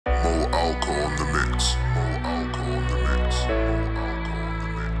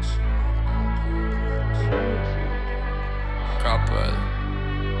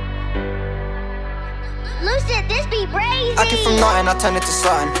from nothing, I turn it to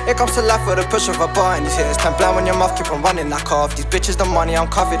something. It comes to life with a push of a button. These hitters turn blind when your mouth keep on running like off. These bitches the money I'm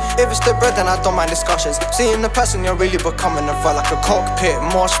covered. If it's the bread then I don't mind discussions. Seeing the person you're really becoming, I felt like a cockpit,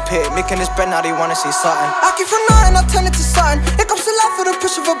 Moshpit. Making this bread now they wanna see something. I keep from nothing, I turn it to something. It comes to life with a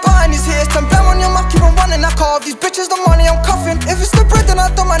push of a button. These hitters turn blind when your mouth keep on running like off. These bitches the money I'm cuffing. If it's the bread then I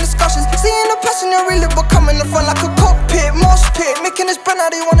don't mind discussions. Seeing the person you're really becoming, I felt like a cockpit, Moshpit. Making this bread now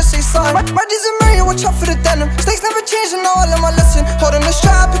they wanna say something. Riders and Mary, watch out for the denim. Stakes never change and all of my lesson. Holding the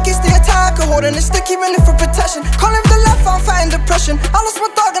strap against the attacker, holding the stick even if for protection. Can't live the life, I'm fighting depression. I lost my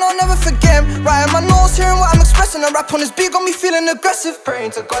dog and I'll never forget him. Writing my notes, hearing what I'm expressing. A rap on this beat got me feeling aggressive.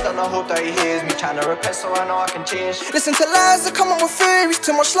 Praying to God and I hope that he hears me. Trying to repent so I know I can change. Listen to lies that come up with theories.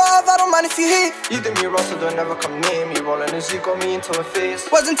 Too much love, I don't mind if you hate. You did me wrong so don't never come near me. Rolling Nizzy got me into a face.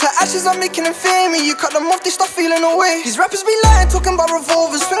 Words into ashes, I'm making them fear me. You cut them off, they start feeling away. These rappers be lying, talking about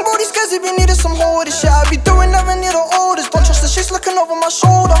revolvers. Swing bodies, cause they be needing some hold. This shit I be doing never near the oldest. Don't trust the shit's looking over my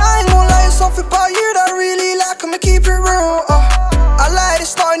shoulder. I ain't gonna lie, it's something about you that I really like. I'ma keep it real. I lied, it's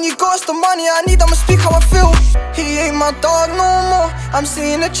starting, you got the money I need, I'ma speak how I feel. He ain't my dog no more, I'm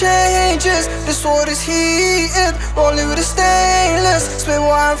seeing the changes. This world is heated, rolling with the stainless. Spit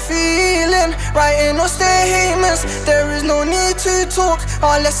what I'm feeling, writing no statements. There is no need to talk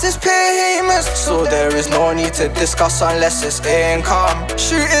unless it's payments. So there is no need to discuss unless it's income.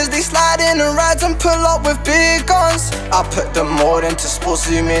 Shooters, they slide in and ride and pull up with big guns. I put them more into sports,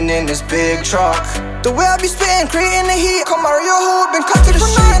 zooming in this big truck. The way I be spitting, creating the heat. Come Mario Hood, been cut to the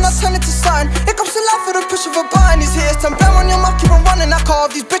street and I turn it to something. It comes to life with a push of a button. These hitters turn blind when your mouth keep on running like off.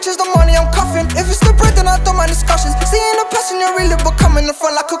 These bitches the money I'm cuffing. If it's the bread then I don't mind discussions. Seeing the person you're really becoming, in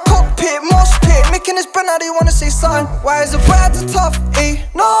front like a cockpit, Moshpit. Making this bread now they wanna say something. Why is it bad to tough?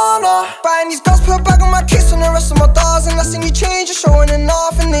 No, no. Buying these guns, put a bag on my kicks on the rest of my dogs. And I seen you change, you're showing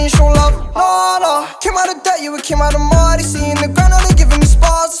enough and then you show love. No, no. Came out of debt, you came out of mud. They seeing the ground, now they giving me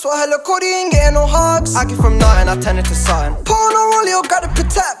spars. That's why hella Cody ain't getting no hugs. I get from nothing, I turn it to something. Pulling a roll, you gotta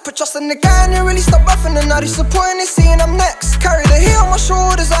protect. Put trust in the guy and you really stop buffing. And now they supporting, they seeing I'm next. Carry the heat on my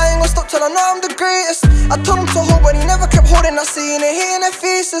shoulders, I ain't gonna stop till I know I'm the greatest. I told them to hold, but he never kept holding. I seeing it here in their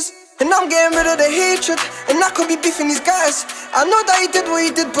faces. And I'm getting rid of the hatred, and I could be beefing these guys. I know that he did what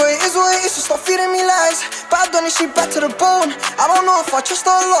he did, but it is what it is, so stop feeding me lies. But I done this shit back to the bone. I don't know if I trust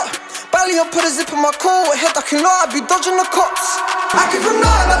her a lot. Barely I put a zip in my coat, head ducking low, I be dodging the cops. I keep from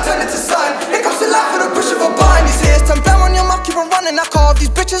nothing, I turn it to something. It comes to life with a push of a button. These hitters turn blind when your mouth keep on running like off. These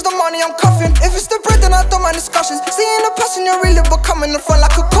bitches the money I'm cuffing. If it's the bread then I don't mind discussions. Seeing the person you're really becoming, in front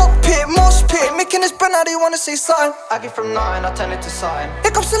like a cockpit, Moshpit. Making this bread now they wanna say something. I get from nothing, I turn it to something.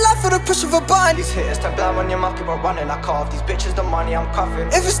 It comes to life with a push of a button. These hitters turn blind when your mouth keep on running like off. These bitches the money I'm cuffing.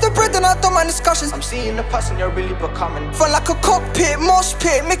 If it's the bread then I don't mind discussions. I'm seeing the person you're really becoming, front like a cockpit,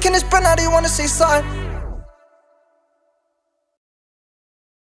 Moshpit. Making this bread now they wanna say something.